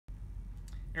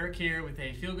Eric here with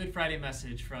a Feel Good Friday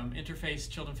message from Interface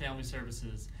Children Family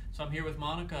Services. So I'm here with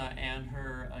Monica and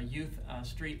her youth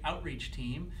street outreach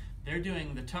team. They're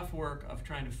doing the tough work of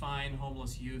trying to find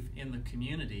homeless youth in the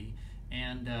community.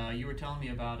 And you were telling me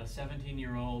about a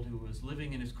 17-year-old who was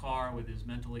living in his car with his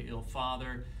mentally ill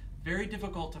father. Very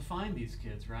difficult to find these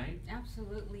kids, right?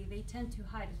 Absolutely. They tend to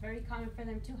hide. It's very common for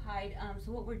them to hide.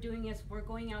 So what we're doing is we're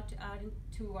going out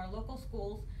to our local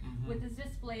schools with this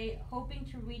display, hoping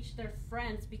to reach their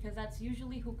friends, because that's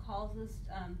usually who calls us,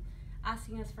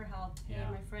 asking us for help. Hey,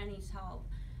 my friend needs help.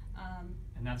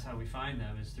 And that's how we find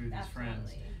them, is through these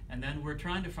friends. And then we're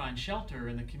trying to find shelter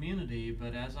in the community,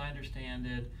 but as I understand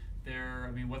it,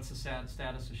 what's the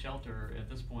status of shelter at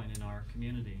this point in our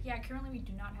community? Yeah, currently we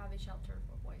do not have a shelter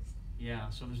for boys.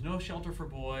 Yeah, so there's no shelter for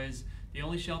boys. The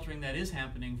only sheltering that is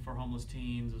happening for homeless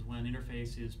teens is when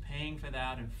Interface is paying for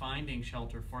that and finding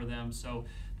shelter for them. So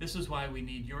this is why we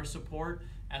need your support.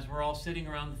 As we're all sitting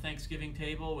around the Thanksgiving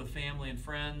table with family and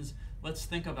friends, let's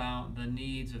think about the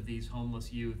needs of these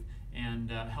homeless youth and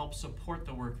help support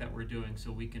the work that we're doing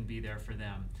so we can be there for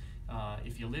them.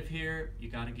 If you live here, you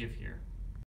got to give here.